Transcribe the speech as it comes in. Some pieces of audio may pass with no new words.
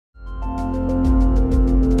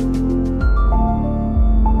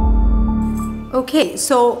Okay,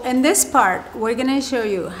 so in this part, we're gonna show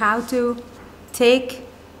you how to take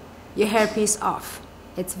your hairpiece off.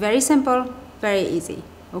 It's very simple, very easy,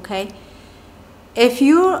 okay? If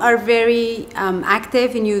you are very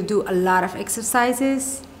active and you do a lot of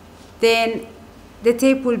exercises, then the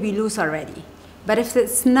tape will be loose already. But if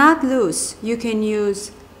it's not loose, you can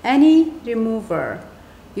use any remover.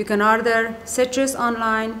 You can order citrus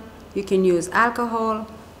online, you can use alcohol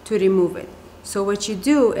to remove it. So what you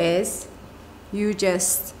do is, you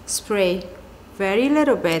just spray very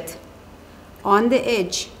little bit on the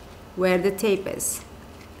edge where the tape is.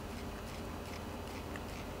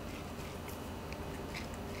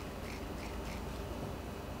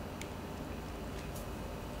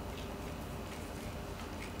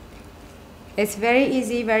 It's very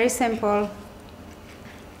easy, very simple.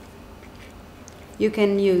 You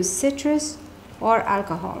can use citrus or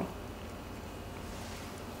alcohol.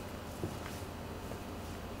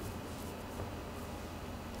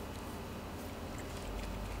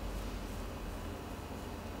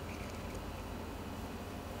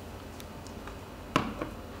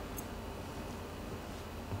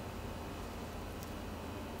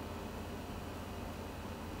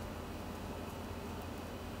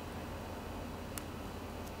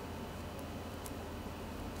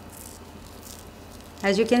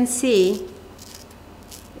 As you can see,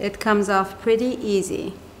 it comes off pretty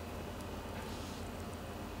easy.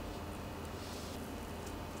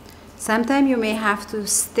 Sometimes you may have to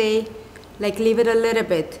leave it a little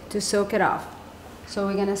bit to soak it off. So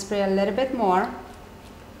we're gonna spray a little bit more.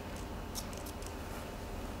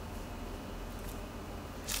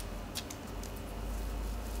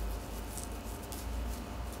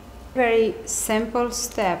 Very simple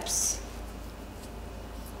steps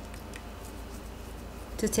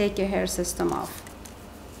to take your hair system off.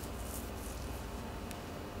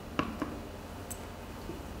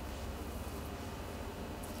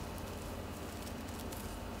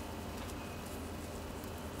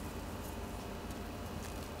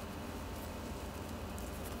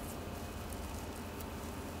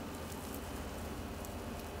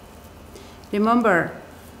 Remember,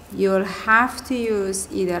 you'll have to use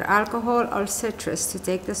either alcohol or citrus to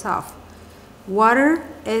take this off. Water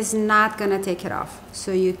is not gonna take it off.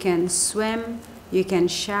 So you can swim, you can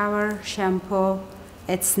shower, shampoo,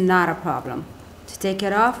 it's not a problem. To take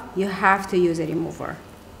it off, you have to use a remover.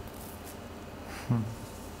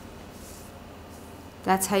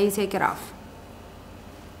 That's how you take it off.